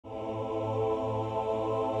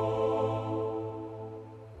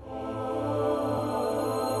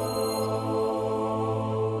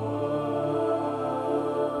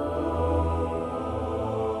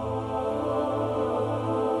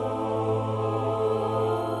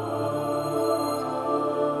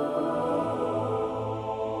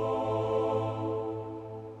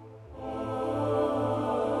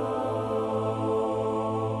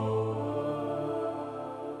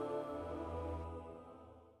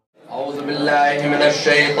أعوذ بالله من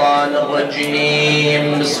الشيطان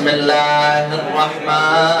الرجيم بسم الله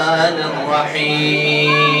الرحمن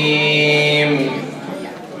الرحيم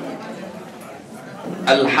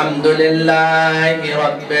الحمد لله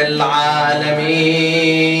رب العالمين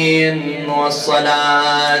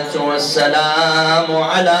والصلاة والسلام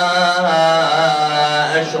على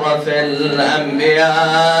أشرف الأنبياء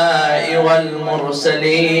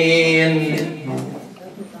والمرسلين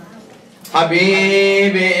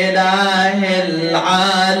حبيب إله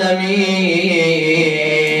العالمين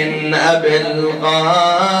أبي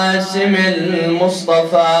القاسم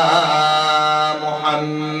المصطفى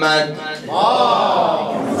محمد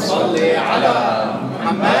اللهم صل على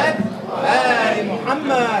محمد وآل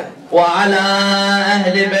محمد وعلى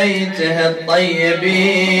أهل بيته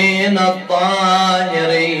الطيبين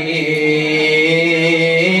الطاهرين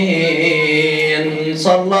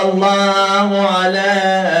صلى الله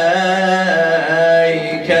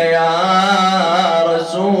عليك يا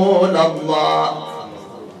رسول الله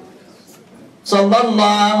صلى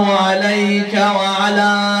الله عليك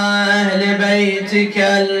وعلى أهل بيتك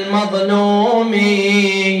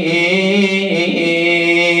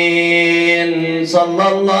المظلومين صلى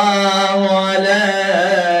الله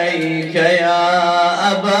عليك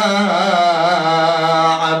يا أبا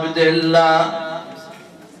عبد الله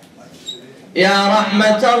يا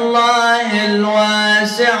رحمة الله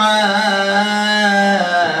الواسعة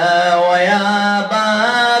ويا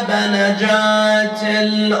باب نجاة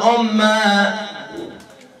الأمة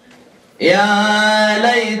يا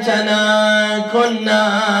ليتنا كنا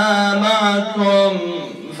معكم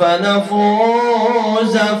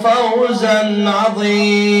فنفوز فوزا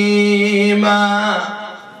عظيما.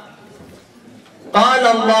 قال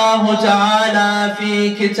الله تعالى في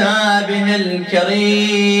كتابه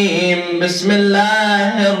الكريم بسم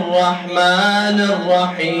الله الرحمن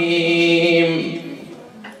الرحيم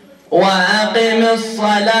وأقم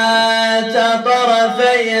الصلاة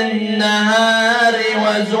طرفي النهار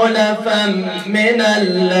وزلفا من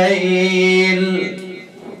الليل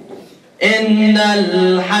إن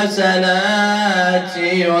الحسنات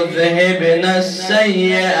يذهبن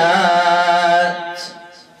السيئات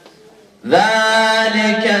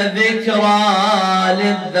ذلك ذكرى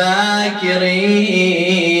للذاكرين.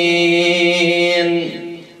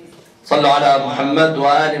 صلوا على محمد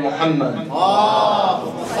وآل محمد.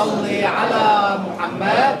 اللهم صل على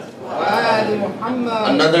محمد وآل محمد.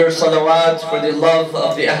 Another salawat for the love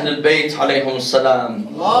of the Ahl al-Bayt alayhum salam.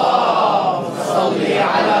 اللهم صل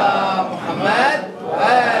على محمد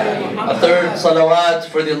وآل محمد. A third salawat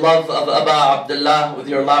for the love of Aba Abdullah with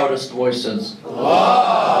your loudest voices.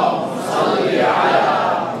 اللهم صل على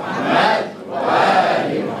محمد وآل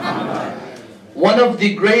محمد. One of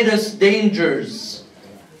the greatest dangers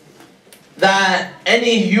that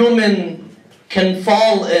any human can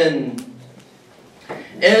fall in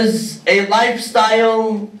is a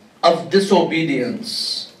lifestyle of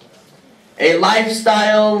disobedience, a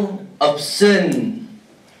lifestyle of sin,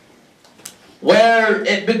 where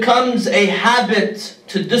it becomes a habit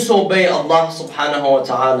to disobey Allah subhanahu wa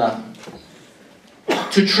ta'ala,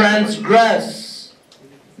 to transgress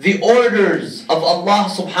the orders of Allah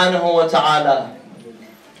subhanahu wa ta'ala.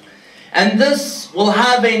 And this will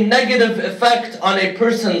have a negative effect on a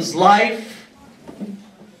person's life.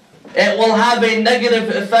 It will have a negative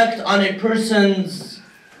effect on a person's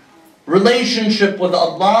relationship with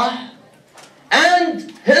Allah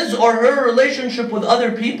and his or her relationship with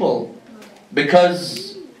other people.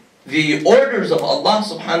 Because the orders of Allah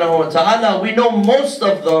subhanahu wa ta'ala, we know most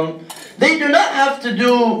of them, they do not have to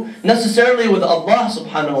do necessarily with Allah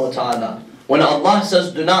subhanahu wa ta'ala. When Allah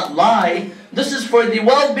says do not lie, this is for the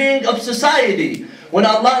well-being of society. When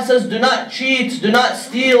Allah says do not cheat, do not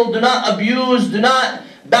steal, do not abuse, do not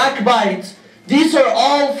backbite, these are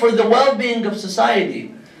all for the well-being of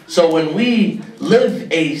society. So when we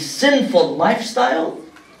live a sinful lifestyle,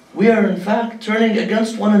 we are in fact turning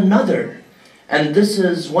against one another. And this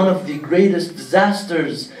is one of the greatest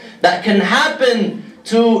disasters that can happen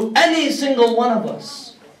to any single one of us.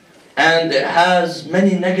 And it has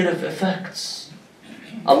many negative effects.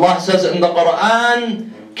 Allah says in the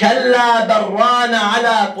Quran, كَلَّا بَرَّانَ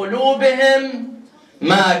عَلَى قُلُوبِهِمْ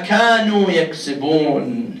مَا كَانُوا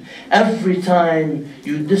يَكْسِبُونَ. Every time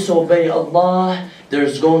you disobey Allah,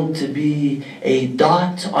 there's going to be a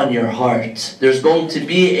dot on your heart. There's going to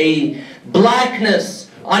be a blackness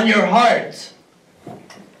on your heart.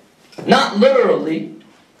 Not literally,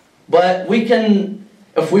 but we can,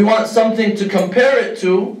 if we want something to compare it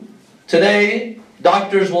to, today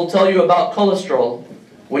doctors will tell you about cholesterol.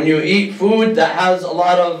 When you eat food that has a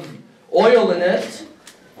lot of oil in it,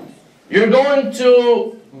 you're going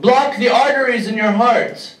to block the arteries in your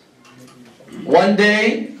heart. 1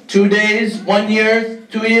 day, 2 days, 1 year,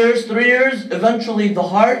 2 years, 3 years, eventually the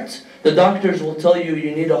heart, the doctors will tell you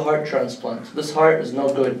you need a heart transplant. This heart is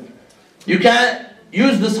no good. You can't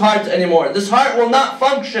use this heart anymore. This heart will not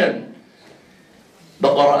function. The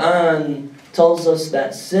Quran tells us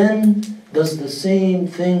that sin does the same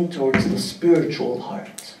thing towards the spiritual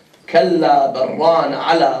heart. كَلَّا بَرَّانَ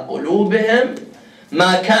عَلَىٰ قُلُوبِهِمْ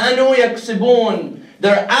مَا كَانُوا يَكْسِبُونَ.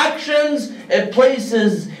 Their actions, it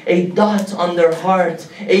places a dot on their heart,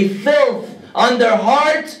 a filth on their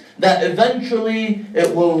heart that eventually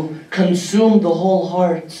it will consume the whole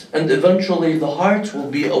heart, and eventually the heart will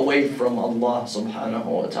be away from Allah subhanahu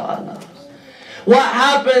wa ta'ala. What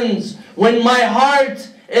happens when my heart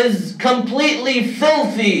is completely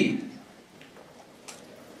filthy?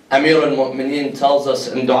 Amir al-Mu'mineen tells us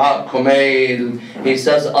in Dua Kumail, he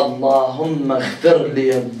says, Allahumma ighfir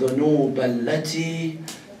li al-dhunub allati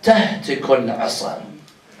tahtiku al-asam.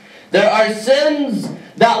 There are sins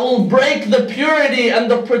that will break the purity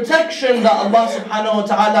and the protection that Allah subhanahu wa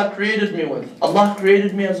ta'ala created me with. Allah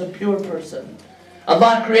created me as a pure person.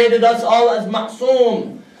 Allah created us all as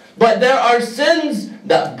ma'soom. But there are sins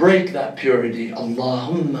that break that purity.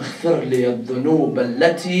 Allahumma ighfir li al-dhunub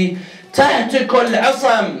allati tahtiku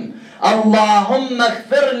al-asam. Allahumma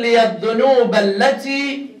ighfir li al-dhunub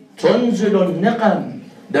allati tunzilu al-niqam.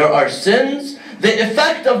 There are sins, the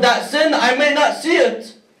effect of that sin, I may not see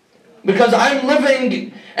it, because I'm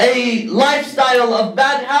living a lifestyle of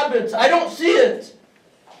bad habits. I don't see it.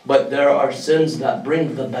 But there are sins that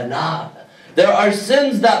bring the bala. There are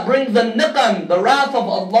sins that bring the niqam, the wrath of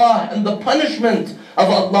Allah and the punishment of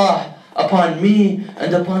Allah upon me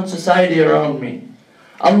and upon society around me.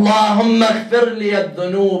 Allahumma ighfir li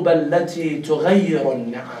ad-dhunub allati tughayyiru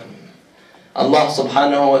an-ni'am. Allah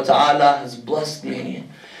subhanahu wa ta'ala has blessed me.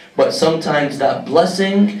 But sometimes that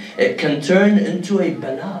blessing, it can turn into a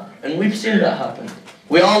bala. And we've seen that happen.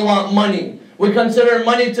 We all want money. We consider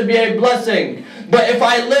money to be a blessing. But if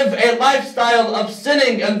I live a lifestyle of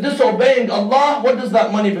sinning and disobeying Allah, what does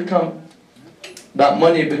that money become? That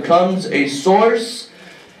money becomes a source,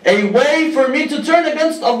 a way for me to turn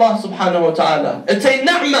against Allah subhanahu wa ta'ala. It's a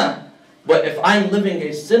ni'mah. But if I'm living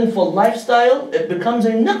a sinful lifestyle, it becomes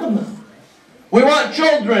a ni'mah. We want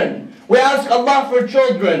children. We ask Allah for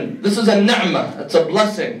children. This is a ni'mah. It's a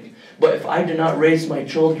blessing. But if I do not raise my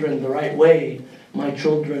children the right way, my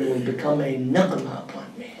children will become a ni'mah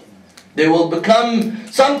upon me. They will become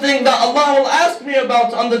something that Allah will ask me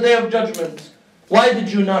about on the Day of Judgment. Why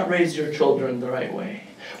did you not raise your children the right way?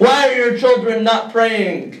 Why are your children not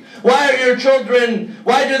praying? Why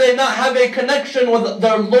do they not have a connection with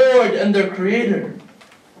their Lord and their Creator?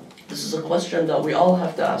 This is a question that we all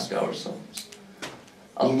have to ask ourselves.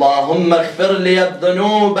 Allahumma ighfir li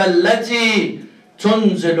ad-dhunub allati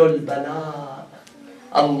tunzilu al-bala.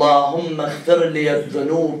 Allahumma ighfir li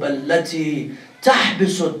ad-dhunub allati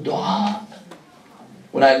tahbisu ad-du'a.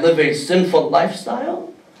 When I live a sinful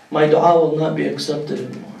lifestyle, my dua will not be accepted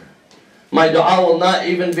anymore. My dua will not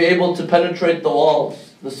even be able to penetrate the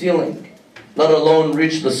walls, the ceiling, let alone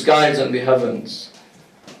reach the skies and the heavens.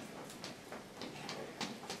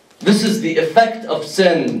 This is the effect of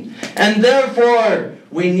sin. And therefore,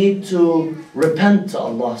 we need to repent to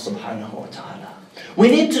Allah subhanahu wa ta'ala. We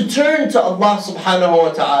need to turn to Allah subhanahu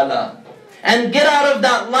wa ta'ala and get out of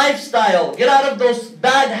that lifestyle, get out of those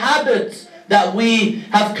bad habits that we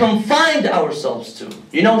have confined ourselves to.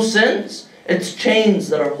 You know, sins, it's chains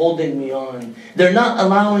that are holding me on. They're not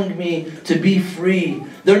allowing me to be free.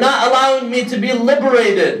 They're not allowing me to be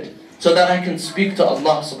liberated so that I can speak to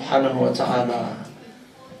Allah subhanahu wa ta'ala.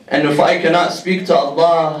 And if I cannot speak to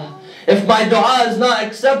Allah, if my dua is not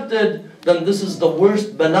accepted, then this is the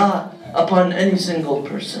worst bala upon any single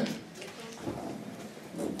person.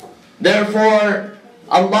 Therefore,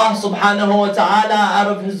 Allah subhanahu wa ta'ala, out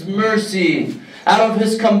of His mercy, out of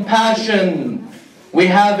His compassion, we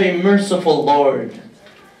have a merciful Lord.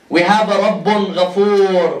 We have a Rabbun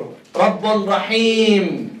Ghafoor, Rabbun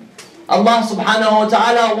Rahim. Allah subhanahu wa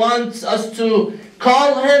ta'ala wants us to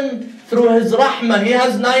call Him through His rahmah. He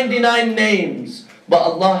has 99 names. But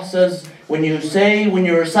Allah says, when you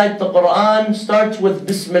recite the Quran, start with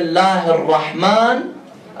Bismillah ar-Rahman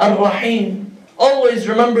ar-Rahim. Always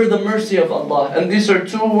remember the mercy of Allah. And these are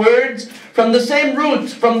two words from the same root,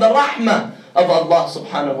 from the rahmah of Allah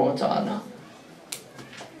subhanahu wa ta'ala.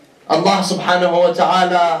 Allah subhanahu wa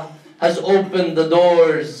ta'ala has opened the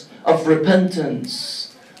doors of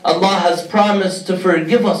repentance. Allah has promised to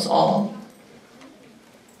forgive us all.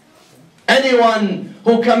 Anyone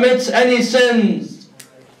who commits any sins,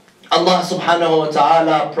 Allah subhanahu wa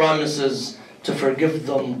ta'ala promises to forgive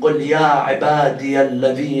them. قُلْ يَا عِبَادِيَ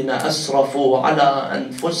الَّذِينَ أَسْرَفُوا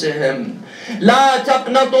عَلَىٰ أَنفُسِهِمْ لَا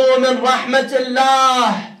تَقْنَطُوا مِنْ رَحْمَةِ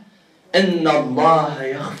اللَّهِ إِنَّ اللَّهَ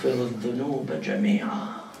يَغْفِرُ الذُّنُوبَ جَمِيعًا.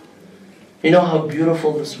 You know how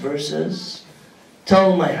beautiful this verse is?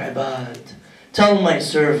 Tell my ibad, tell my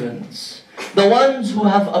servants, the ones who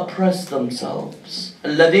have oppressed themselves,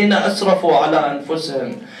 الَّذِينَ أَسْرَفُوا عَلَىٰ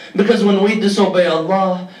أَنفُسِهِمْ. Because when we disobey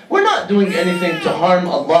Allah, we're not doing anything to harm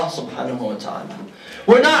Allah subhanahu wa ta'ala.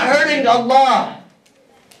 We're not hurting Allah.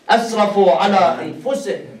 أَسْرَفُوا عَلَىٰ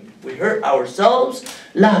أَنفُسِهِمْ. We hurt ourselves.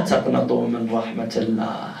 لَا تَقْنَطُوا مِنْ رَحْمَةِ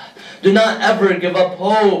اللَّهِ. Do not ever give up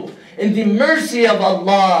hope in the mercy of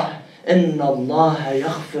Allah. إِنَّ اللَّهَ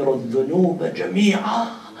يَغْفِرُ الذُّنُوبَ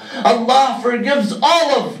جَمِيعًا. Allah forgives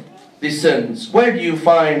all of the sins. Where do you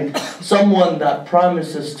find someone that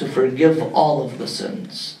promises to forgive all of the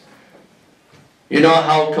sins? You know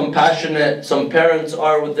how compassionate some parents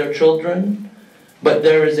are with their children? But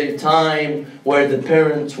there is a time where the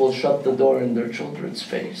parents will shut the door in their children's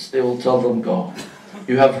face. They will tell them, go.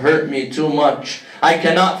 You have hurt me too much. I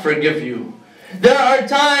cannot forgive you. There are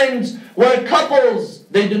times where couples,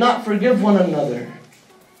 they do not forgive one another.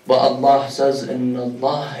 But Allah says, إِنَّ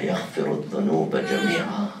اللَّهَ يَغْفِرُ الذُّنُوبَ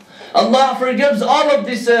جَمِيعًا. Allah forgives all of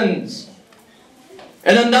the sins.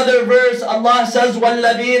 In another verse, Allah says,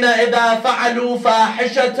 وَالَّذِينَ إِذَا فَعَلُوا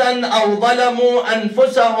فَاحِشَةً أَوْ ظَلَمُوا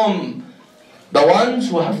أَنفُسَهُمْ. The ones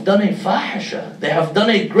who have done a fahisha, they have done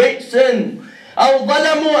a great sin. أَوْ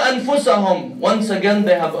ظَلَمُوا أَنفُسَهُمْ. Once again,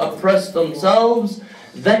 they have oppressed themselves.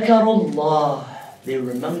 ذَكَرُوا اللَّهِ. They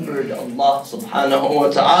remembered Allah subhanahu wa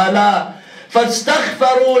ta'ala.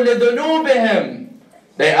 فَاسْتَغْفَرُوا لِذُنُوبِهِمْ.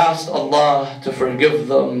 They asked Allah to forgive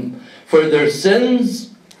them for their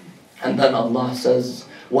sins. And then Allah says,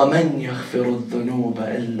 وَمَنْ يَغْفِرُ الذُّنُوبَ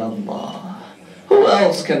إِلَّا اللَّهِ. Who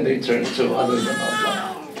else can they turn to other than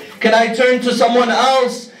Allah? Can I turn to someone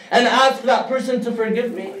else and ask that person to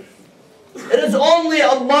forgive me? It is only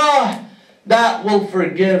Allah that will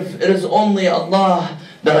forgive. It is only Allah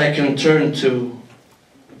that I can turn to.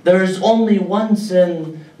 There is only one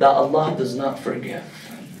sin that Allah does not forgive.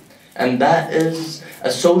 And that is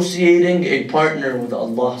associating a partner with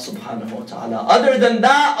Allah subhanahu wa ta'ala. Other than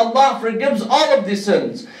that, Allah forgives all of the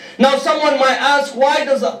sins. Now someone might ask, why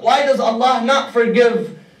does Allah not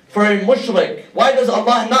forgive for a mushrik? Why does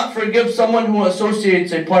Allah not forgive someone who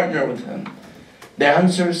associates a partner with Him? The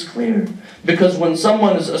answer is clear. Because when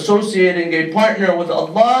someone is associating a partner with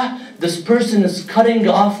Allah, this person is cutting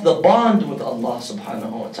off the bond with Allah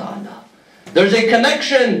subhanahu wa ta'ala. There's a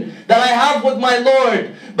connection that I have with my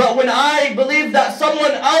Lord. But when I believe that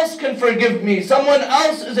someone else can forgive me, someone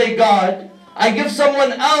else is a God, I give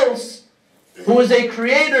someone else who is a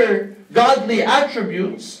creator godly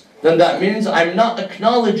attributes, then that means I'm not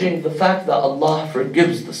acknowledging the fact that Allah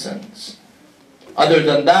forgives the sins. Other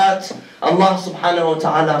than that, Allah subhanahu wa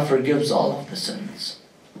ta'ala forgives all of the sins.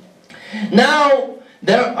 Now,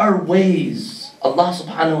 there are ways. Allah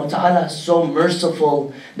subhanahu wa ta'ala is so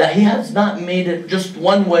merciful that He has not made it just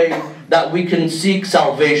one way that we can seek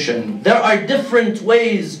salvation. There are different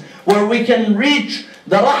ways where we can reach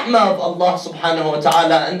the rahmah of Allah subhanahu wa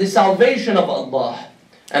ta'ala and the salvation of Allah.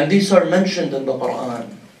 And these are mentioned in the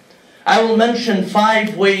Quran. I will mention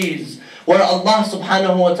 5 ways where Allah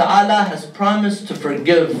subhanahu wa ta'ala has promised to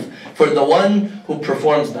forgive for the one who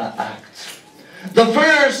performs that act. The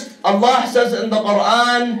first, Allah says in the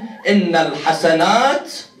Quran, إِنَّ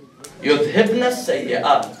الْحَسَنَاتِ يُذْهِبْنَ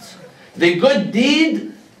السَّيِّئَاتِ. The good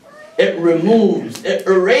deed, it removes, it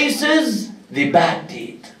erases the bad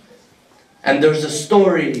deed. And there's a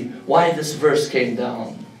story why this verse came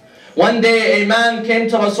down. One day a man came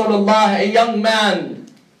to Rasulullah, a young man.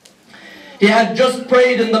 He had just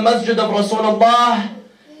prayed in the masjid of Rasulullah,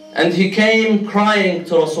 and he came crying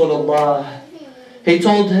to Rasulullah. He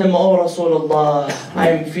told him, "Oh Rasulullah,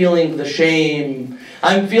 I'm feeling the shame.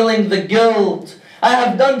 I'm feeling the guilt. I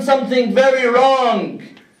have done something very wrong.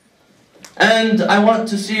 And I want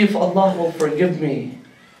to see if Allah will forgive me."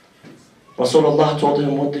 Rasulullah told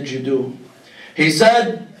him, "What did you do?" He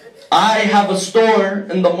said, "I have a store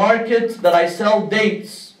in the market that I sell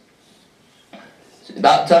dates."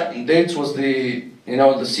 That time, dates was the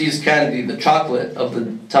See's candy, the chocolate of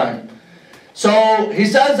the time. So he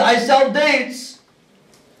says, "I sell dates."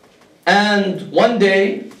 And one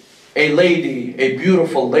day, a lady, a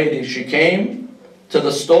beautiful lady, she came to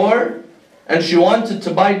the store and she wanted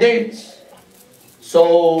to buy dates.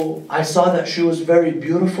 So I saw that she was very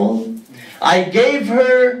beautiful. I gave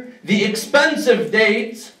her the expensive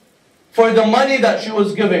dates for the money that she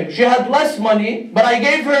was giving. She had less money, but I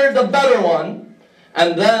gave her the better one.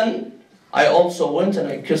 And then I also went and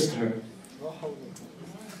I kissed her.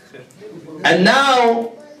 And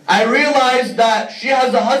now I realize that she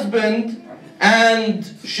has a husband, and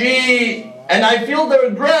I feel the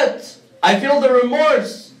regret, I feel the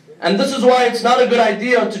remorse. And this is why it's not a good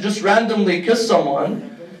idea to just randomly kiss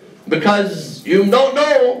someone, because you don't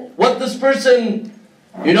know what this person,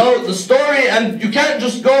 the story, and you can't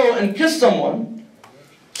just go and kiss someone.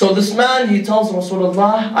 So this man, he tells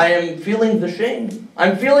Rasulullah, I am feeling the shame,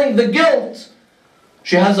 I'm feeling the guilt.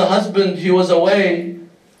 She has a husband, he was away.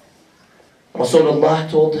 Rasulullah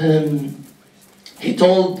told him, he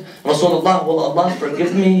told Rasulullah, will Allah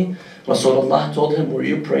forgive me? Rasulullah told him, were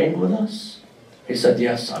you praying with us? He said,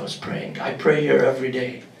 yes, I was praying. I pray here every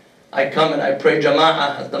day. I come and I pray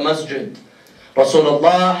jama'ah at the masjid.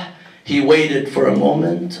 Rasulullah, he waited for a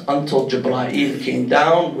moment until Jibreel came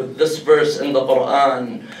down with this verse in the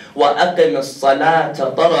Quran. وَأَقِمِ الصَّلَاةَ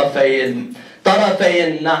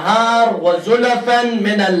طَرَفَيِ النَّهَارِ وَزُلَفًا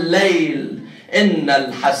مِنَ اللَّيْلِ إِنَّ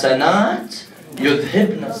الْحَسَنَاتِ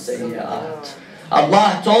يُذْهِبْنَ السَّيِّئَاتِ.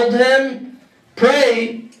 Allah told him,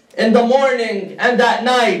 pray in the morning and at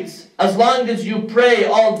night. As long as you pray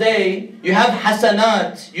all day, you have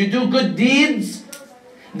hasanat, you do good deeds,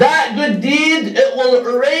 that good deed, it will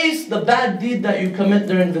erase the bad deed that you commit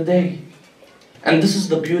during the day. And this is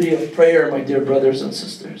the beauty of prayer, my dear brothers and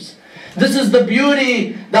sisters. This is the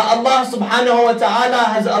beauty that Allah subhanahu wa ta'ala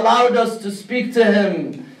has allowed us to speak to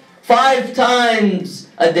Him 5 times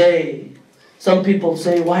a day. Some people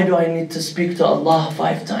say, why do I need to speak to Allah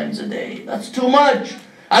 5 times a day? That's too much.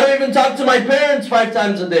 I don't even talk to my parents 5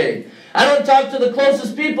 times a day. I don't talk to the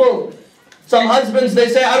closest people. Some husbands, they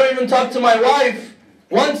say, I don't even talk to my wife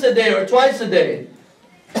once a day or twice a day.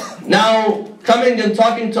 Now, coming and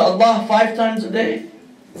talking to Allah 5 times a day?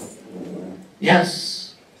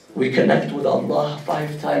 Yes, we connect with Allah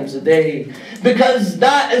 5 times a day, because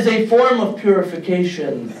that is a form of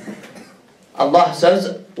purification. Allah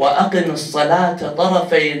says, وَأَقِمِ الصَّلَاةَ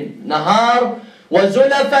طَرَفَيِ النَّهَارِ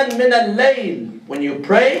وَزُلَفًا مِنَ اللَّيْلِ. When you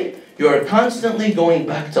pray, you are constantly going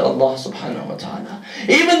back to Allah subhanahu wa ta'ala.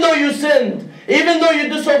 Even though you sinned, even though you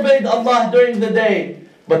disobeyed Allah during the day,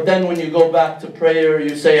 but then when you go back to prayer,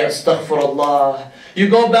 you say astaghfirullah. You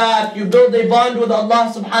go back, you build a bond with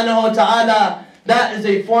Allah subhanahu wa ta'ala. That is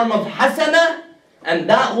a form of hasana, and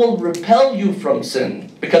that will repel you from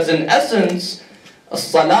sin. Because in essence,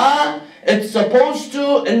 as-salah, it's supposed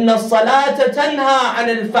to, inna as-salata tanha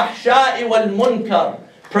anil fahsha'i wal munkar.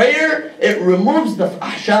 Prayer, it removes the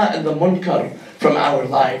fahsha and the munkar from our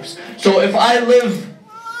lives. So if I live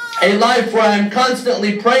a life where I'm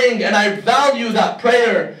constantly praying and I value that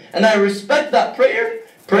prayer and I respect that prayer,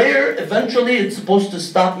 eventually it's supposed to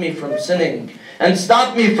stop me from sinning and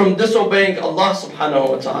stop me from disobeying Allah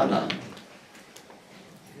subhanahu wa ta'ala.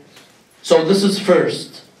 So this is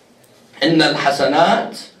first. Inna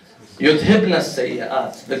al-hasanat yudhibna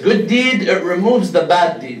as-sayyi'at. The good deed, it removes the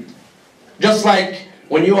bad deed. Just like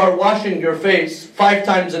when you are washing your face 5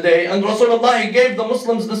 times a day, and Rasulullah, he gave the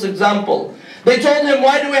Muslims this example. They told him,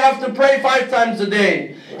 why do we have to pray 5 times a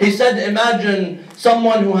day? He said, imagine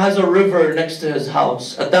someone who has a river next to his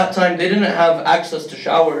house. At that time, they didn't have access to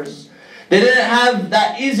showers. They didn't have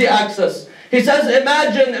that easy access. He says,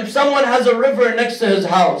 imagine if someone has a river next to his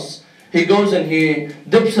house. He goes and he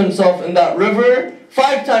dips himself in that river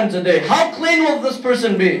 5 times a day. How clean will this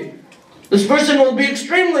person be? This person will be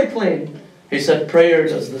extremely clean. He said, prayer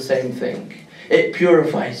does the same thing. It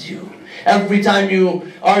purifies you. Every time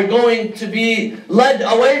you are going to be led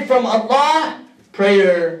away from Allah,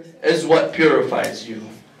 prayer is what purifies you.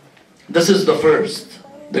 This is the first.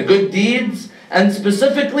 The good deeds, and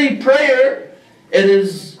specifically prayer, it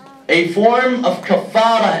is a form of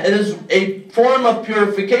kafara. It is a form of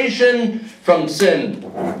purification from sin.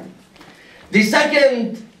 The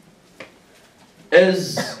second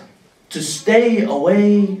is to stay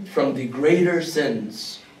away from the greater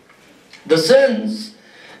sins. The sins,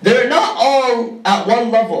 they're not all at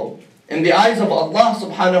one level. In the eyes of Allah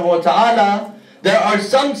subhanahu wa ta'ala, there are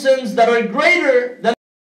some sins that are greater than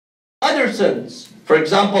other sins. For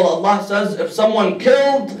example, Allah says, if someone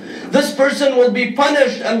killed, this person will be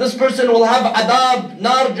punished and this person will have adab,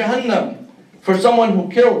 nar, jahannam, for someone who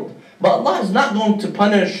killed. But Allah is not going to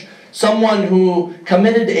punish someone who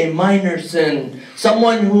committed a minor sin,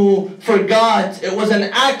 someone who forgot, it was an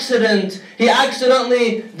accident, he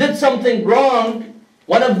accidentally did something wrong,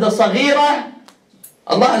 one of the saghira.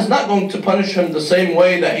 Allah is not going to punish him the same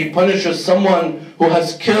way that He punishes someone who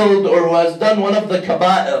has killed or who has done one of the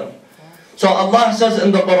kaba'ir. So Allah says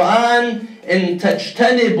in the Quran, إِن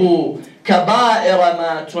تَجْتَنِبُوا كَبَائِرَ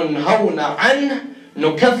مَا تُنْهَوْنَ عَنْهُ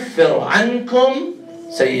نُكَفِّرْ عَنْكُمْ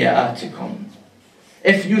سَيِّئَاتِكُمْ.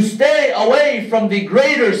 If you stay away from the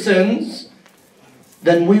greater sins,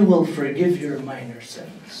 then we will forgive your minor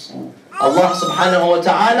sins. Allah subhanahu wa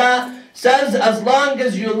ta'ala says, as long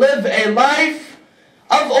as you live a life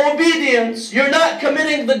of obedience, you're not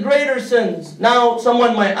committing the greater sins. Now,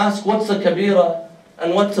 someone might ask, what's a kabira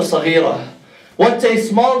and what's a saghira? What's a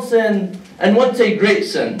small sin and what's a great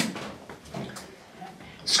sin?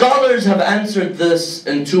 Scholars have answered this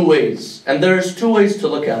in two ways, and there's two ways to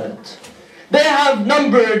look at it. They have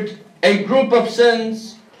numbered a group of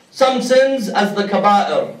sins, some sins as the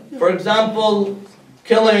kaba'ir. For example,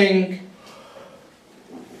 killing,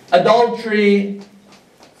 adultery,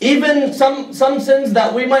 even some sins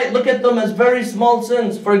that we might look at them as very small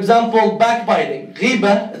sins. For example, backbiting,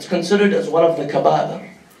 ghiba, it's considered as one of the kaba'ir.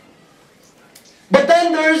 But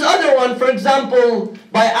then there's other one, for example,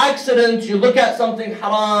 by accident, you look at something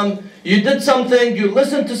haram, you did something, you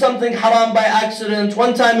listened to something haram by accident,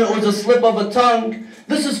 one time it was a slip of a tongue.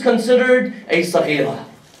 This is considered a saghira.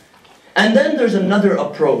 And then there's another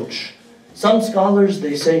approach. Some scholars,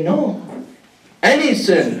 they say no. Any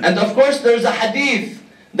sin, and of course there's a hadith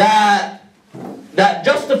that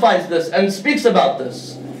justifies this and speaks about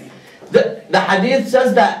this. The hadith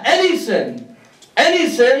says that any sin,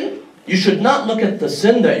 you should not look at the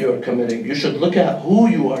sin that you are committing. You should look at who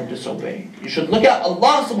you are disobeying. You should look at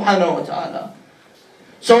Allah subhanahu wa ta'ala.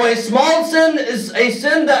 So a small sin is a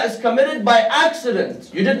sin that is committed by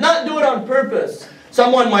accident. You did not do it on purpose.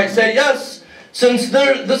 Someone might say, yes, since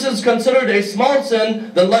this is considered a small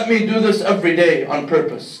sin, then let me do this every day on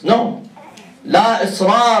purpose. No. La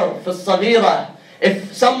israr fi as-saghira.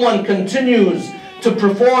 If someone continues to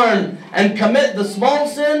perform and commit the small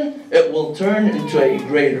sin, it will turn into a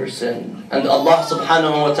greater sin. And Allah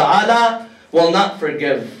subhanahu wa ta'ala will not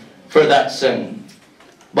forgive for that sin.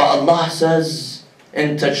 But Allah says,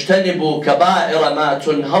 إن تجتنبوا كبائر ما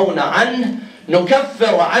تنهون عنه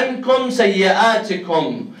نكفر عنكم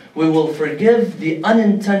سيئاتكم. We will forgive the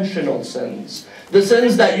unintentional sins, the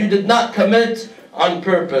sins that you did not commit on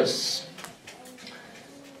purpose.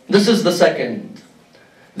 This is the second.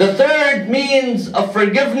 The third means of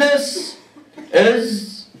forgiveness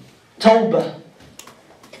is tawbah.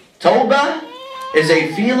 Tawbah is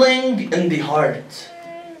a feeling in the heart.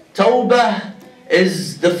 Tawbah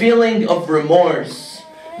is the feeling of remorse,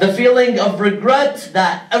 the feeling of regret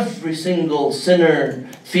that every single sinner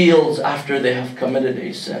feels after they have committed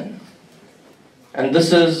a sin. And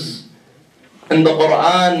this is in the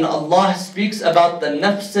Quran. Allah speaks about the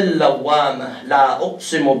nafs al-lawwamah. La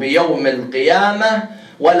uqsimu biyawm al-qiyamah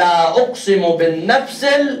wa la uqsimu bin nafs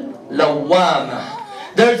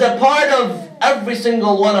al-lawwamah. There's a part of every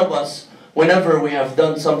single one of us, whenever we have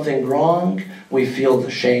done something wrong, we feel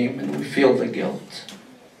the shame and we feel the guilt.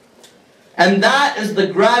 And that is the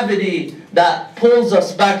gravity that pulls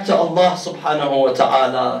us back to Allah subhanahu wa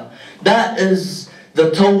ta'ala. That is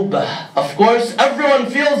the tawbah. Of course, everyone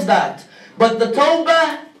feels that. But the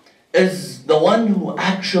tawbah is the one who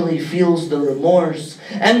actually feels the remorse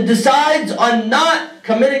and decides on not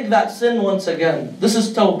committing that sin once again. This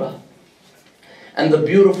is tawbah. And the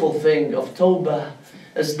beautiful thing of tawbah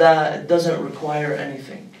is that it doesn't require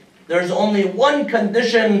anything. There's only one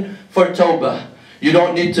condition for tawbah. You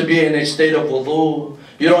don't need to be in a state of wudu.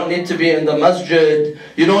 You don't need to be in the masjid.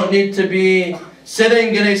 You don't need to be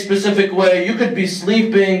sitting in a specific way. You could be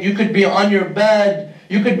sleeping. You could be on your bed.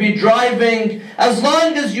 You could be driving. As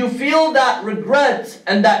long as you feel that regret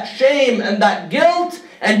and that shame and that guilt,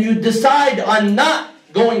 and you decide on not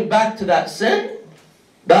going back to that sin,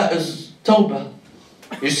 that is tawbah.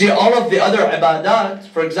 You see, all of the other ibadat,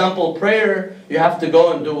 for example, prayer, you have to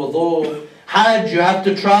go and do wudu. Hajj, you have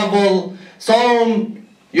to travel. Psalm,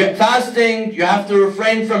 fasting, you have to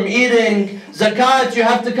refrain from eating. Zakat, you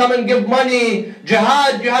have to come and give money.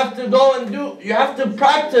 Jihad, you have to go and do, you have to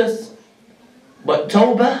practice. But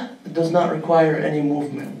tawbah, it does not require any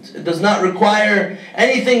movement. It does not require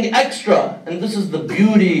anything extra. And this is the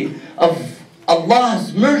beauty of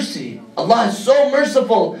Allah's mercy. Allah is so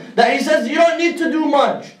merciful that He says you don't need to do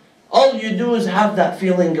much. All you do is have that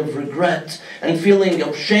feeling of regret and feeling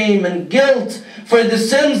of shame and guilt for the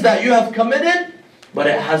sins that you have committed. But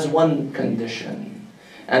it has one condition.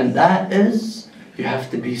 And that is, you have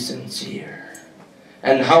to be sincere.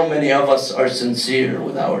 And how many of us are sincere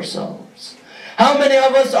with ourselves? How many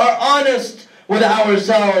of us are honest with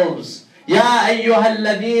ourselves? Ya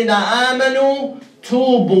ayyuhalladhina amanu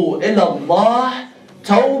tubu ila Allah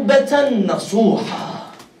tawbatan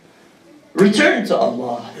nasuha. Return to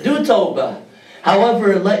Allah. Do tawbah.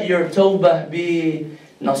 However, let your tawbah be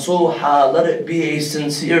nasuha. Let it be a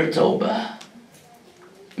sincere tawbah.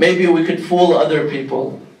 Maybe we could fool other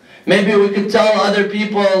people. Maybe we could tell other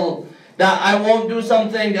people that I won't do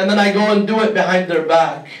something and then I go and do it behind their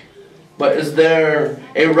back. But is there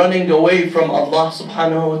a running away from Allah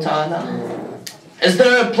subhanahu wa ta'ala? Is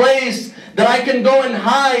there a place that I can go and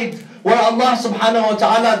hide where Allah subhanahu wa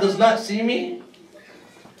ta'ala does not see me?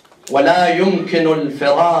 وَلَا يُمْكِنُ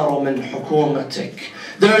الْفِرَارُ مِنْ حُكُومَتِكَ.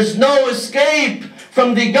 There is no escape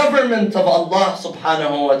from the government of Allah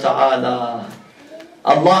subhanahu wa ta'ala.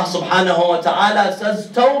 Allah subhanahu wa ta'ala says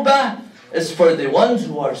Tawbah is for the ones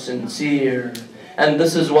who are sincere. And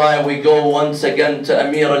this is why we go once again to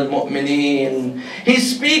Amir al-Mu'mineen. He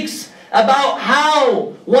speaks about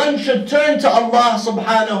how one should turn to Allah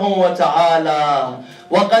subhanahu wa ta'ala.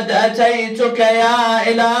 وَقَدْ أَتَيْتُكَ يَا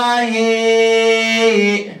إِلَهِي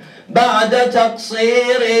بعد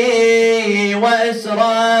تقصيري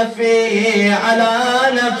وإسرافي على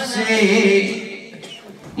نفسي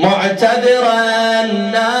معتذرا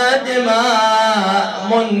نادما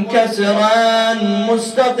منكسرا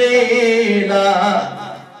مستقيلا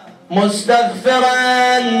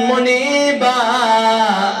مستغفرا منيبا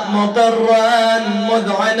مقرا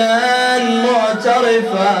مذعنا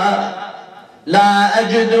معترفا لا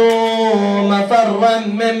أجد مفرا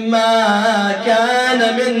مما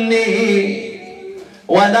كان مني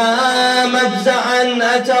ولا مفزعا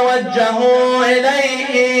أتوجه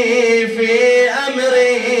إليه في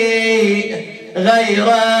أمري غير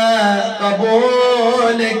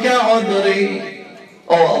قبولك عذري.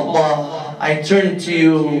 Oh Allah, I turn to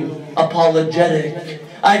you apologetic.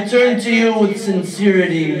 I turn to you with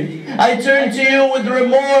sincerity. I turn to you with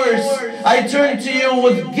remorse. I turn to you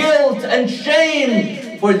with guilt and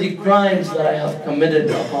shame for the crimes that I have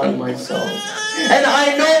committed upon myself. And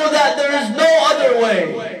I know that there is no other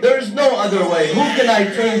way. There is no other way. Who can I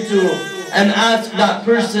turn to and ask that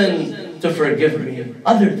person to forgive me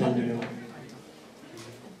other than you?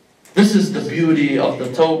 This is the beauty of the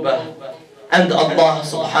Tawbah. And Allah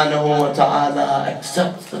subhanahu wa ta'ala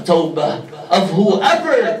accepts the tawbah of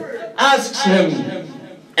whoever asks Him.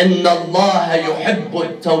 إِنَّ اللَّهَ يُحِبُّ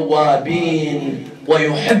التَّوَّابِينَ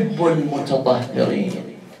وَيُحِبُّ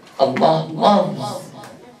الْمُتَطَهِّرِينَ. Allah loves.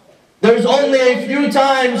 There's only a few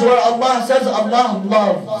times where Allah says Allah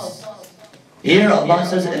loves. Here Allah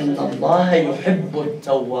says إِنَّ اللَّهَ يُحِبُّ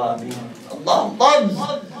التَّوَّابِينَ. Allah loves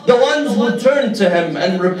the ones who turn to Him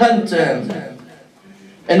and repent to Him.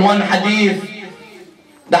 In one hadith,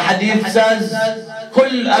 the hadith says,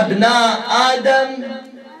 كل أبناء آدم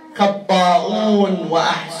خطاؤون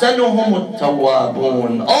وأحسنهم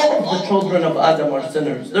التوابون. All of the children of Adam are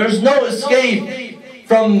sinners. There is no escape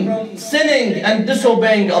from sinning and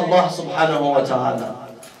disobeying Allah subhanahu wa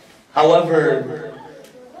ta'ala. However,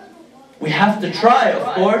 we have to try,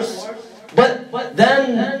 of course, but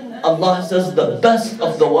then Allah says the best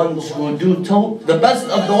of the ones who do tawbah, the best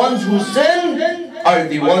of the ones who sin are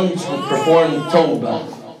the ones who perform tawbah.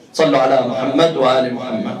 Sallu ala Muhammad wa ali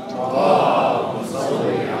Muhammad.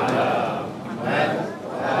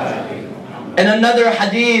 In another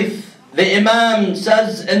hadith, the Imam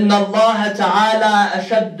says, إِنَّ اللَّهَ تَعَالَى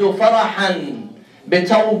أَشَدُّ فَرَحًا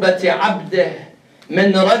بِتَوْبَةِ عَبْدِهِ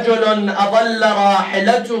مِنْ رَجُلٌ أَضَلَّ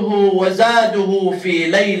رَاحِلَتُهُ وَزَادُهُ فِي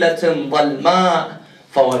لَيْلَةٍ ظَلْمَاءٍ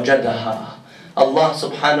فَوَجَدَهَا. Allah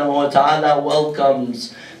subhanahu wa ta'ala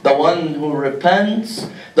welcomes the one who repents,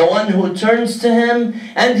 the one who turns to Him,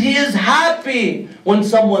 and He is happy when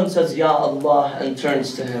someone says, Ya Allah, and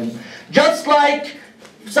turns to Him. Just like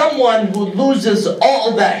someone who loses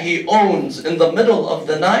all that he owns in the middle of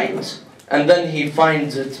the night, and then he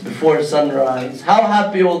finds it before sunrise. How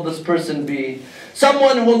happy will this person be?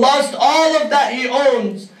 Someone who lost all of that he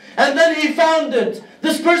owns, and then he found it.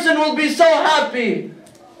 This person will be so happy.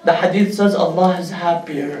 The hadith says Allah is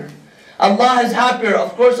happier. Allah is happier.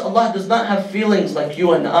 Of course, Allah does not have feelings like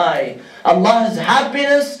you and I. Allah's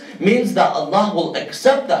happiness means that Allah will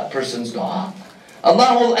accept that person's dua.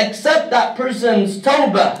 Allah will accept that person's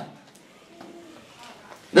tawbah.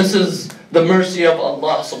 This is the mercy of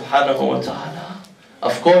Allah subhanahu wa ta'ala.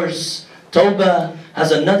 Of course, tawbah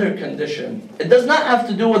has another condition. It does not have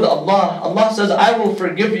to do with Allah. Allah says, I will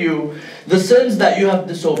forgive you the sins that you have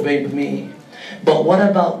disobeyed me. But what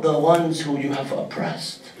about the ones who you have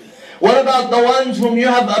oppressed? What about the ones whom you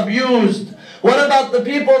have abused? What about the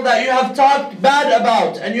people that you have talked bad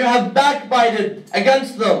about and you have backbited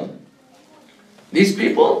against them? These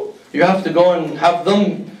people, you have to go and have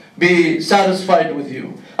them be satisfied with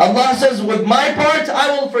you. Allah says, with my part,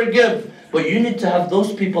 I will forgive. But you need to have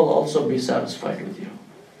those people also be satisfied with you.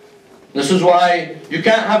 This is why you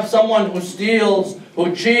can't have someone who steals,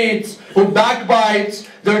 who cheats, who backbites.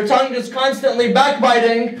 Their tongue is constantly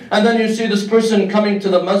backbiting, and then you see this person coming to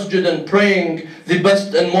the masjid and praying the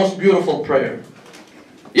best and most beautiful prayer.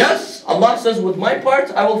 Yes, Allah says, with my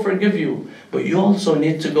part, I will forgive you. But you also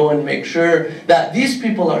need to go and make sure that these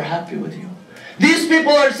people are happy with you. These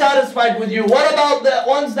people are satisfied with you. What about the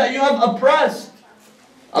ones that you have oppressed?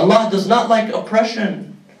 Allah does not like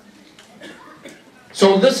oppression.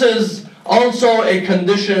 So this is also a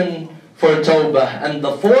condition for tawbah. And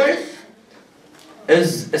the fourth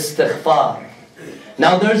is istighfar.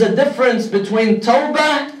 Now there's a difference between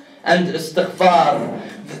tawbah and istighfar.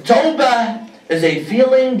 Tawbah is a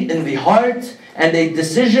feeling in the heart and a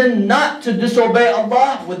decision not to disobey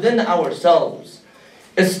Allah within ourselves.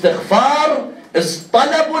 Istighfar is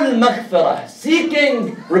talabul maghfirah,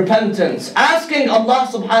 seeking repentance, asking Allah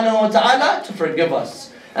subhanahu wa ta'ala to forgive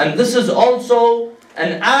us. And this is also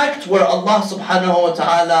an act where Allah subhanahu wa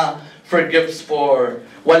ta'ala forgives for.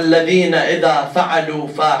 وَالَّذِينَ إِذَا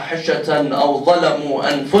فَعَلُوا فَاحِشَةً أَوْ ظَلَمُوا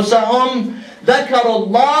أَنفُسَهُمْ ذَكَرُوا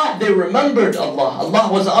اللَّهِ. They remembered Allah. Allah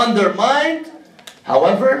was on their mind.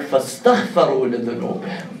 However, فَاسْتَغْفَرُوا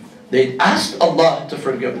لِذُنُوبِهِمْ. They asked Allah to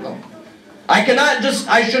forgive them. I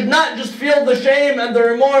should not just feel the shame and the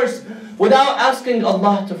remorse without asking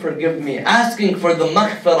Allah to forgive me. Asking for the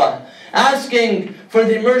maghfirah. Asking for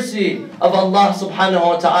the mercy of Allah subhanahu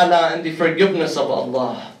wa ta'ala and the forgiveness of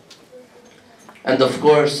Allah. And of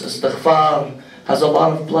course, istighfar has a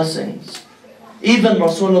lot of blessings. Even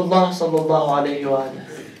Rasulullah sallallahu alayhi wa sallam.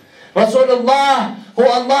 Rasulullah, who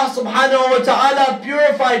Allah subhanahu wa ta'ala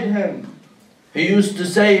purified him, he used to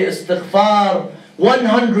say istighfar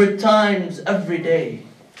 100 times every day.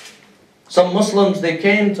 Some Muslims, they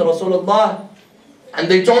came to Rasulullah and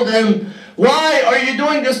they told him, why are you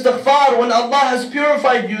doing istighfar when Allah has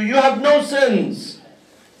purified you? You have no sins.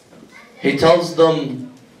 He tells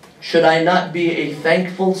them, should I not be a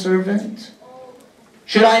thankful servant?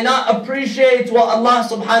 Should I not appreciate what Allah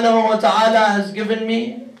subhanahu wa ta'ala has given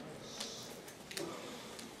me?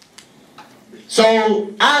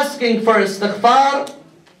 So asking for istighfar,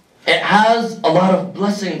 it has a lot of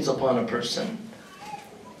blessings upon a person.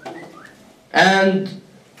 And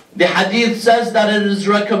the hadith says that it is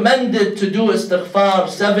recommended to do istighfar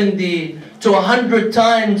 70 to 100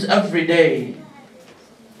 times every day.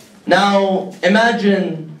 Now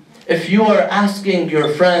imagine if you are asking your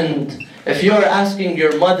friend, if you are asking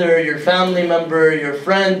your mother, your family member, your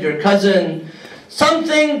friend, your cousin,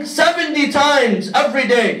 something 70 times every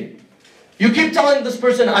day. You keep telling this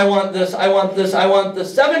person, I want this, I want this, I want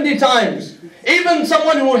this, 70 times. Even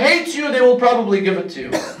someone who hates you, they will probably give it to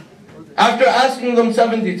you. After asking them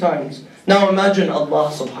 70 times. Now imagine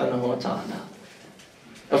Allah subhanahu wa ta'ala.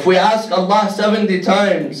 If we ask Allah 70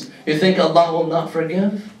 times, you think Allah will not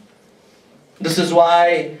forgive? This is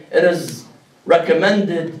why it is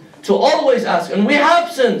recommended to always ask. And we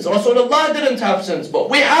have sins. Rasulullah didn't have sins, but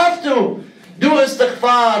we have to do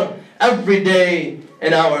istighfar every day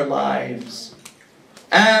in our lives.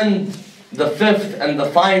 And the fifth and the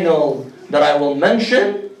final that I will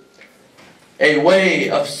mention, a way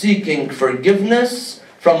of seeking forgiveness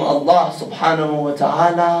from Allah subhanahu wa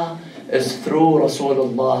ta'ala is through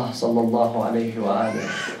Rasulullah sallallahu alayhi wa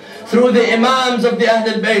alayhi. Through the Imams of the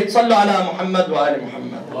Ahlul Bayt. Sallu ala Muhammad wa ali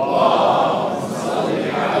Muhammad.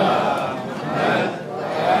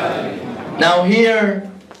 Now here,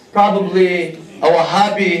 probably a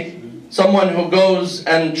Wahhabi, someone who goes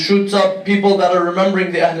and shoots up people that are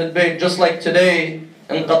remembering the Ahlul Bayt, just like today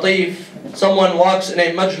in Qatif. Someone walks in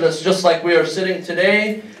a majlis just like we are sitting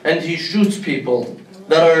today, and he shoots people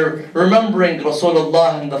that are remembering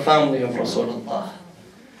Rasulullah and the family of Rasulullah.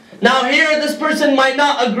 Now here, this person might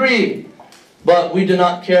not agree, but we do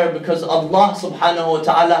not care because Allah subhanahu wa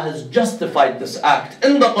ta'ala has justified this act.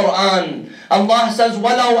 In the Quran, Allah says,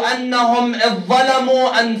 وَلَوْ أَنَّهُمْ إِذْ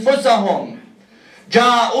ظَلَمُوا أَنفُسَهُمْ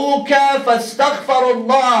جَاءُوكَ فَاسْتَغْفَرُوا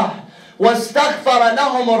اللَّهَ وَاسْتَغْفَرَ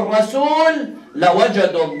لَهُمُ الرَّسُولُ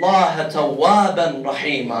لَوَجَدُوا اللَّهَ تَوَّابًا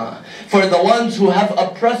رَحِيمًا. For the ones who have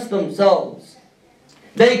oppressed themselves,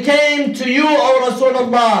 they came to you, O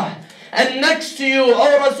Rasulullah, and next to you,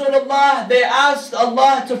 O Rasulullah, they asked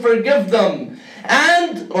Allah to forgive them.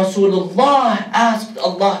 And Rasulullah asked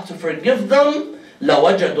Allah to forgive them.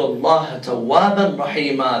 لَوَجَدُوا اللَّهَ تَوَّابًا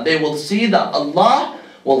رَحِيمًا. They will see that Allah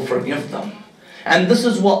will forgive them. And this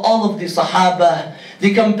is what all of the Sahaba,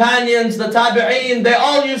 the companions, the Tabi'een, they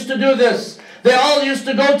all used to do this. They all used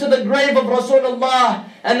to go to the grave of Rasulullah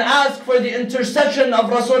and ask for the intercession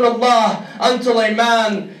of Rasulullah, until a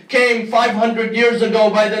man came 500 years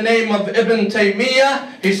ago by the name of Ibn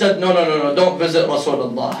Taymiyyah. He said, no, don't visit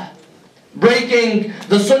Rasulullah. Breaking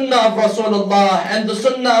the sunnah of Rasulullah and the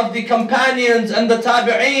sunnah of the companions and the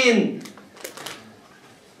Tabi'een.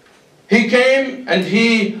 He came and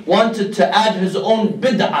he wanted to add his own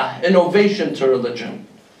bid'ah, innovation to religion.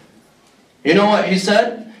 You know what he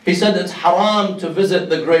said? He said it's haram to visit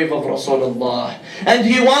the grave of Rasulullah. And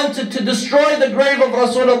he wanted to destroy the grave of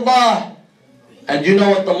Rasulullah. And you know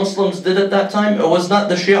what the Muslims did at that time? It was not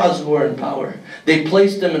the Shias who were in power. They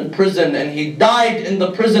placed him in prison and he died in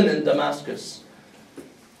the prison in Damascus.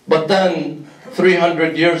 But then,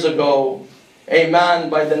 300 years ago, a man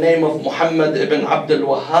by the name of Muhammad ibn Abdul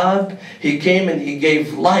Wahhab, he came and he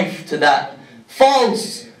gave life to that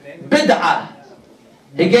false bid'ah.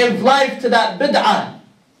 He gave life to that bid'ah.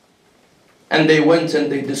 And they went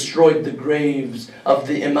and they destroyed the graves of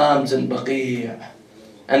the Imams in Baqi'.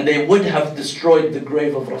 And they would have destroyed the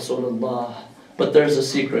grave of Rasulullah. But there's a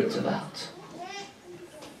secret to that.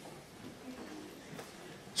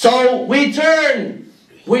 So we turn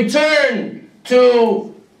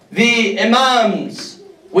to the Imams.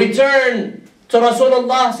 We turn to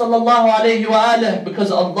Rasulullah sallallahu alayhi wa alihi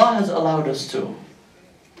because Allah has allowed us to.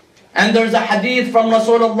 And there's a hadith from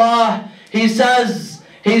Rasulullah. He says,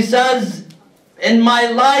 in my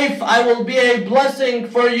life I will be a blessing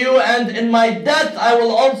for you, and in my death I will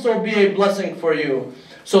also be a blessing for you.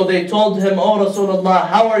 So they told him, "Oh Rasulullah,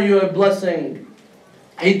 how are you a blessing?"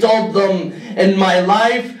 He told them, in my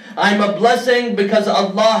life I'm a blessing because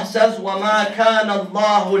Allah says, وَمَا كَانَ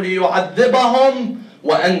اللَّهُ لِيُعَذِّبَهُمْ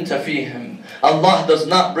وَأَنْتَ فِيهِمْ. Allah does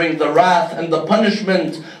not bring the wrath and the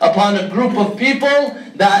punishment upon a group of people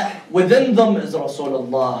that within them is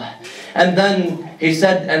Rasulullah. And then he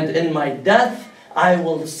said, and in my death I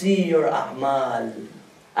will see your a'mal.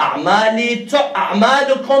 أعمالكم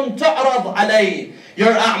تعرض علي.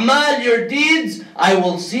 Your a'mal, your deeds, I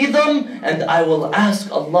will see them and I will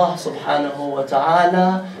ask Allah subhanahu wa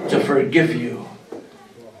ta'ala to forgive you.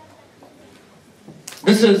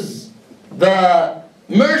 This is the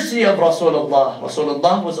mercy of Rasulullah.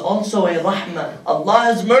 Rasulullah was also a rahmah.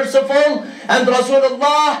 Allah is merciful, and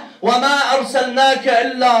Rasulullah, وَمَا أَرْسَلْنَاكَ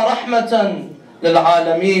إِلَّا رَحْمَةً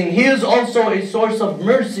لِلْعَالَمِينَ. He is also a source of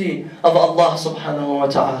mercy of Allah subhanahu wa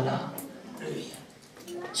ta'ala.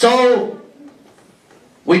 So,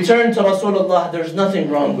 we turn to Rasulullah. There's nothing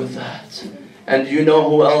wrong with that. And you know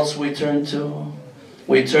who else we turn to?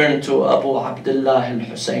 We turn to Abu Abdullah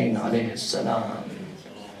al-Hussein alayhi salam.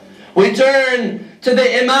 We turn to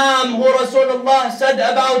the Imam who Rasulullah said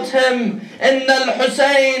about him, إِنَّ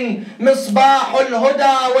الْحُسَيْنِ مِصْبَاحُ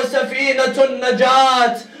الْهُدَى وَسَفِينَةُ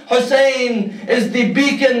النَّجَاةِ. Hussein is the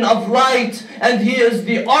beacon of light and he is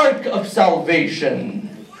the ark of salvation.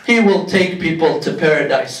 He will take people to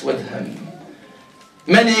paradise with him.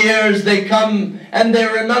 Many years they come and they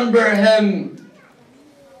remember him.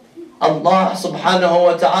 Allah subhanahu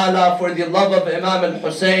wa ta'ala, for the love of Imam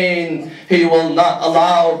al-Hussein, He will not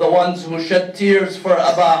allow the ones who shed tears for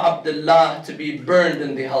Aba Abdullah to be burned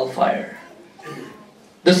in the hellfire.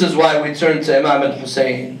 This is why we turn to Imam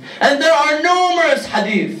al-Hussein. And there are numerous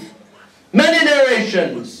hadith, many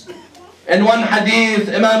narrations. In one hadith,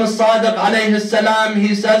 Imam al-Sadiq alayhi salam,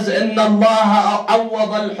 he says, إِنَّ اللَّهَ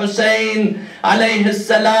أَعَوَّضَ الْحُسَيْنِ alayhi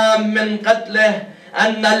salam min qatlih,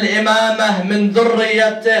 أَنَّ الْإِمَامَةِ min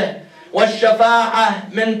ذُرِّيَّتِهِ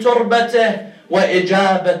وَالشَّفَاعَةِ min تُرْبَتِهِ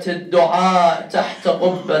وَإِجَابَةِ الدُّعَاءِ تَحْتَ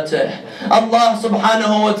قُبَّتِهِ. Allah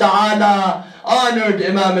subhanahu wa ta'ala honored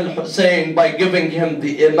Imam al-Hussein by giving him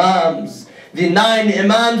the Imams. The 9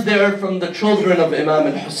 Imams, they are from the children of Imam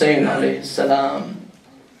al-Hussein alayhi salam.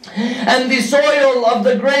 And the soil of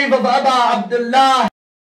the grave of Aba Abdullah,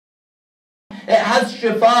 it has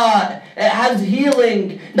shifa, it has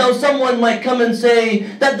healing. Now someone might come and say,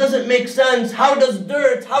 that doesn't make sense. How does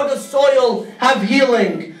dirt, how does soil have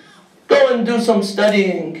healing? Go and do some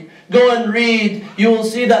studying. Go and read. You will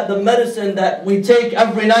see that the medicine that we take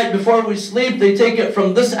every night before we sleep, they take it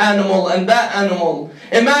from this animal and that animal.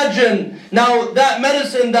 Imagine, now that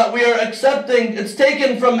medicine that we are accepting, it's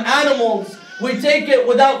taken from animals. We take it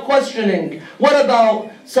without questioning. What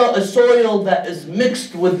about a soil that is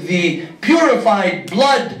mixed with the purified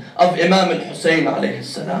blood of Imam al-Hussein alayhi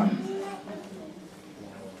salam?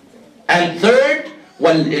 And third,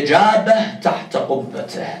 وَالْإِجَابَةِ تَحْتَ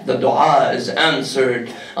قُبَّتِهِ. The dua is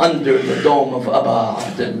answered under the dome of Aba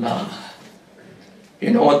Abdullah.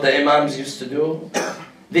 You know what the Imams used to do?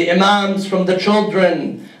 The Imams from the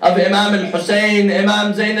children of Imam al-Hussein,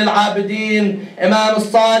 Imam Zayn al-Abidin, Imam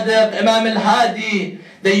al-Sadiq, Imam al-Hadi,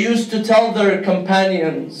 they used to tell their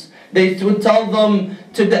companions, they would tell them,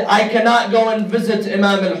 I cannot go and visit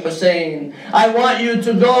Imam al-Hussein. I want you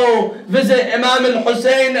to go visit Imam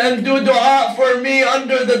al-Hussein and do dua for me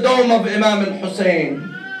under the dome of Imam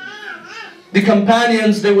al-Hussein. The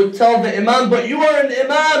companions, they would tell the Imam, but you are an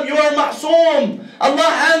Imam, you are ma'soom.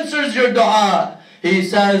 Allah answers your dua. He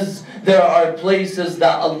says, there are places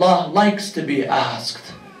that Allah likes to be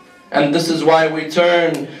asked. And this is why we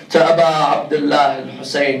turn to Aba Abdullah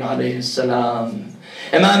al-Hussein alayhi salam.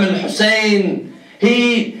 Imam al-Hussein,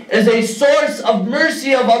 he is a source of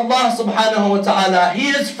mercy of Allah subhanahu wa ta'ala. He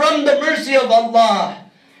is from the mercy of Allah.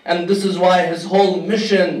 And this is why his whole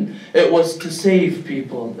mission, it was to save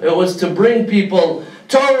people. It was to bring people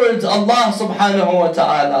towards Allah subhanahu wa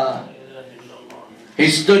ta'ala. He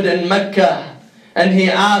stood in Mecca and he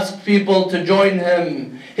asked people to join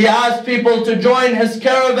him. He asked people to join his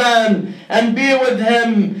caravan and be with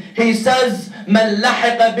him. He says, مَنْ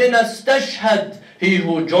لَحِقَ بِنَا اسْتَشْهَدْ. He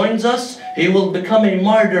who joins us, he will become a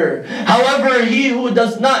martyr. However, he who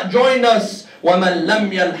does not join us, وَمَنْ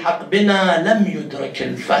لَمْ يَلْحَقْ بِنَا لَمْ يُدْرِكِ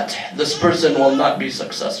الْفَتْحِ. This person will not be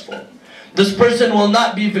successful. This person will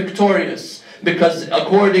not be victorious. Because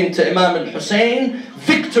according to Imam al-Hussein,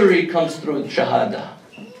 victory comes through Shahada.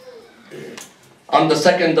 On the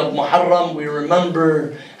 2nd of Muharram, we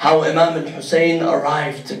remember how Imam al-Hussein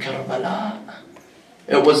arrived to Karbala.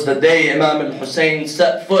 It was the day Imam al-Hussein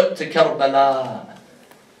set foot to Karbala.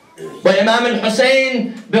 But Imam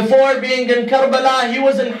al-Hussein, before being in Karbala, he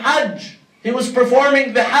was in Hajj. He was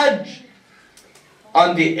performing the Hajj.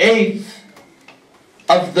 On the 8th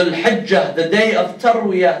of Dhul Hijjah, the day of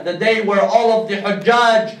Tarwiyah, the day where all of the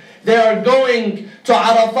Hujjaj, they are going to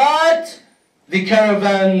Arafat, the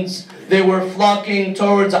caravans, they were flocking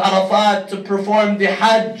towards Arafat to perform the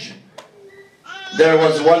Hajj. There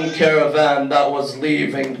was one caravan that was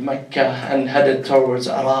leaving Mecca and headed towards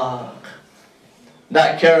Iraq.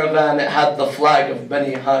 That caravan, it had the flag of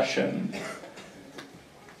Bani Hashim.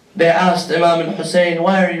 They asked Imam al-Hussein,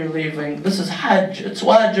 why are you leaving? This is Hajj. It's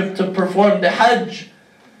wajib to perform the Hajj.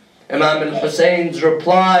 Imam al-Hussein's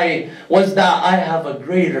reply was that I have a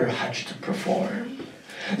greater Hajj to perform.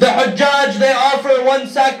 The Hujjaj, they offer one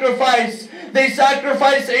sacrifice. They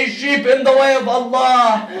sacrifice a sheep in the way of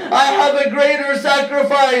Allah. I have a greater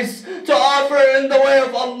sacrifice to offer in the way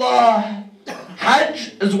of Allah.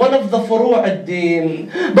 Hajj is one of the furu' ad-deen.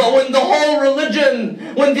 But when the whole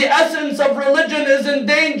religion, when the essence of religion is in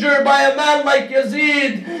danger by a man like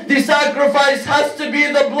Yazid, the sacrifice has to be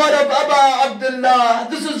the blood of Aba Abdullah.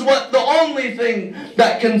 This is what the only thing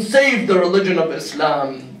that can save the religion of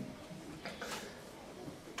Islam.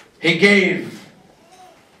 He gave,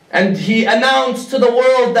 and he announced to the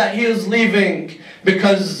world that he is leaving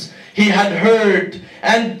because he had heard,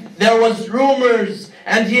 and there was rumors,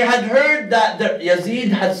 and he had heard that Yazid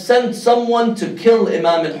had sent someone to kill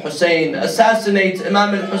Imam al-Hussein, assassinate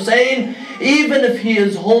Imam al-Hussein, even if he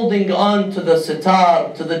is holding on to the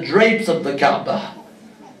sitar, to the drapes of the Kaaba.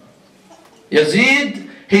 Yazid,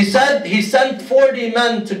 he said he sent 40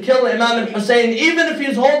 men to kill Imam al-Hussein, even if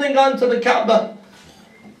he's holding on to the Kaaba.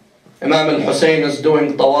 Imam al-Hussein is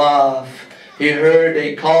doing tawaf. He heard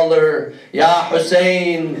a caller, Ya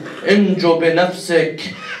Hussein, inju binafsik,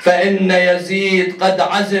 فَإِنَّ يَزِيد قَدْ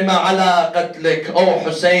عَزِمَ عَلَىٰ قَتْلِكَ. Oh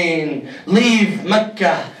Hussein, leave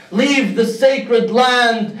Mecca, leave the sacred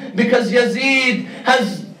land, because Yazid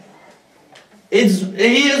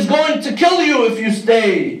he is going to kill you if you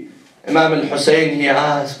stay. Imam al-Hussein, he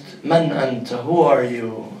asked, Man anta, who are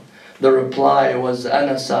you? The reply was,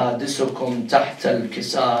 Ana sadisukum tahta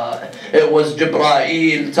al-kisa. It was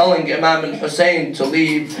Jibreel telling Imam al-Hussein to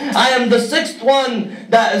leave. I am the 6th one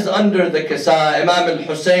that is under the kisa. Imam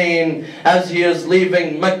al-Hussein, as he is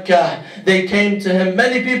leaving Mecca, they came to him.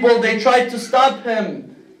 Many people, they tried to stop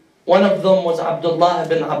him. One of them was Abdullah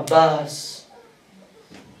ibn Abbas.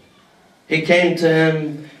 He came to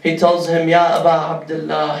him. He tells him, Ya Aba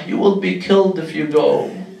Abdullah, you will be killed if you go.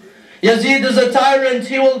 Yazid is a tyrant,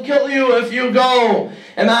 he will kill you if you go.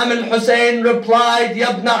 Imam al-Hussein replied, Ya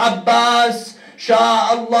ibn Abbas, Sha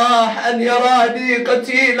Allah an yarani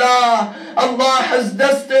qatila. Allah has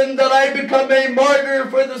destined that I become a martyr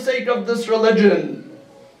for the sake of this religion.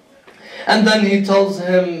 And then he tells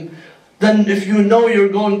him, then if you know you're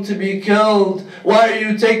going to be killed, why are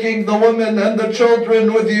you taking the women and the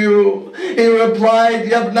children with you? He replied,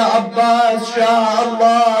 Ya ibn Abbas, Sha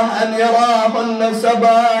Allah an yarahunna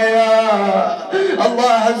sabaya.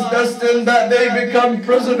 Allah has destined that they become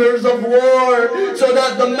prisoners of war, so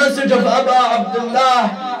that the message of Aba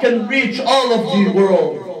Abdullah can reach all of the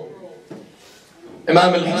world.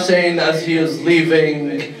 Imam al-Hussein, as he is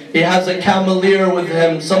leaving, he has a cameleer with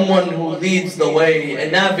him, someone who leads the way,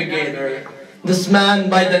 a navigator. This man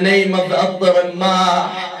by the name of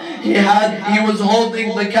Al-Ramah, he was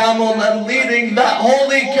holding the camel and leading that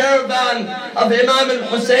holy caravan of Imam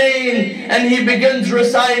al-Hussein, and he begins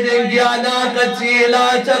reciting, Ya naqati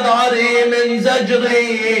la tad'ari min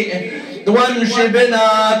zajri, وامشي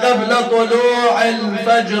بنا قبل طلوع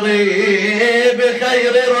الفجر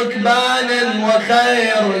بخير ركبان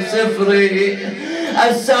وخير سفر.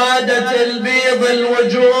 السادة البيض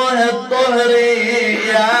الوجوه الطهر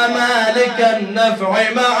يا مالك النفع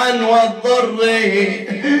معا والضر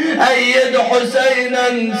أيد حسينا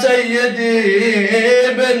سيدي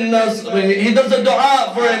بالنصر. He does a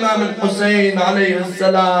dua for Imam al-Hussein alayhi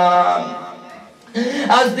salam.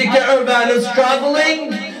 As the caravan is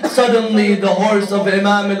traveling, suddenly the horse of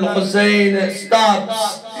Imam al-Hussein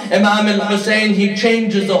stops. Imam al-Hussein, he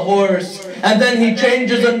changes a horse, and then he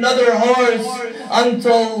changes another horse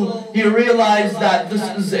until he realized that this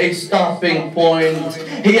is a stopping point.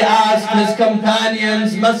 He asked his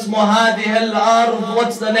companions, Masmu hadhihi al-ard,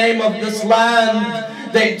 what's the name of this land?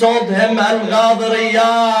 They told him,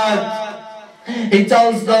 al-Ghadriyat. He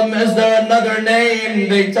tells them, is there another name?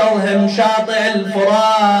 They tell him, Shati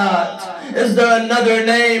al-Furat. Is there another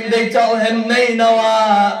name? They tell him,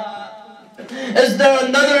 Nainawa. Is there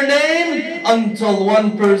another name? Until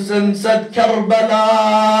one person said, Karbala.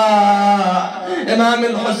 Imam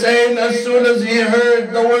al-Hussein, as soon as he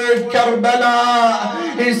heard the word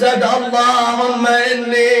Karbala, he said, Allahumma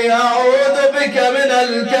inni a'udhu bika min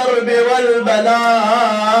al-karb wal-bala.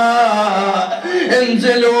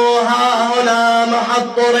 انزلوا ها هنا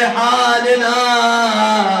محط رحالنا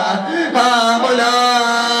ها هنا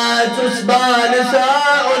تسبى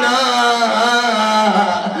نساؤنا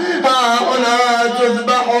ها هنا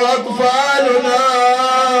تذبح أطفالنا.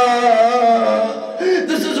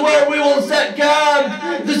 This is where we will set camp.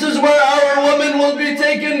 This is where our women will be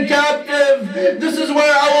taken captive. This is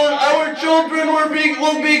where our children will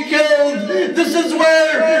be killed. This is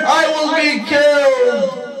where I will be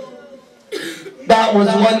killed. That was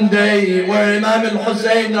one day where Imam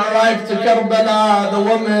al-Hussein arrived to Karbala. The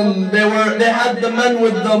women, they had the men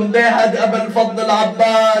with them. They had Abu al-Fadl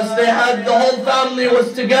al-Abbas. They had, the whole family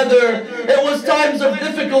was together. It was times of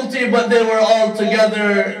difficulty, but they were all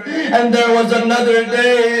together. And there was another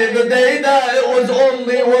day, the day that it was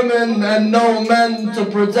only women and no men to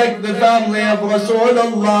protect the family of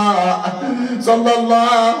Rasulullah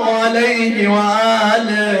sallallahu alayhi wa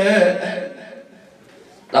alihi.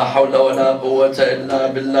 لا حول ولا قوة إلا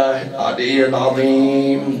بالله العلي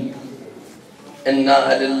العظيم.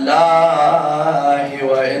 إنا لله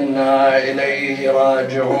وإنا إليه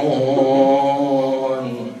راجعون.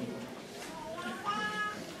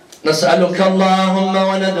 نسألك اللهم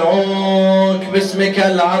وندعوك باسمك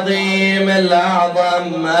العظيم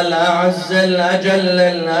الأعظم الأعز الأجل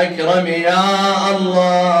الأكرم يا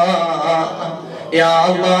الله يا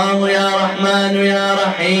الله يا رحمن يا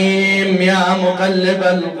رحيم يا مقلب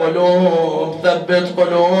القلوب ثبت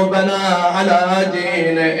قلوبنا على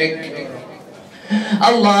دينك.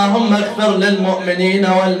 اللهم اغفر للمؤمنين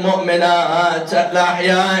والمؤمنات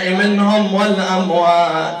الأحياء منهم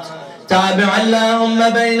والأموات. تابع اللهم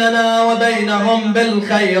بيننا وبينهم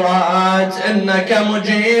بالخيرات إنك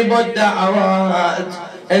مجيب الدعوات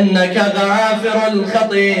إنك غافر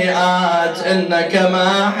الخطيئات إنك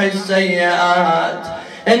ماحي السيئات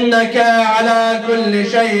إنك على كل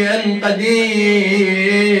شيء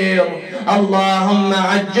قدير. اللهم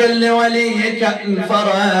عجل لوليك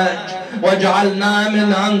الفرج واجعلنا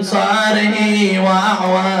من أنصاره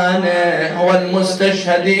وأعوانه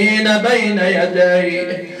والمستشهدين بين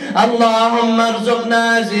يديه. اللهم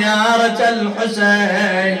ارزقنا زيارة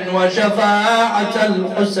الحسين وشفاعة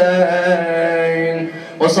الحسين.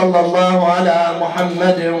 وصلى الله على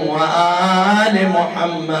محمد وآل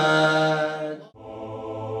محمد.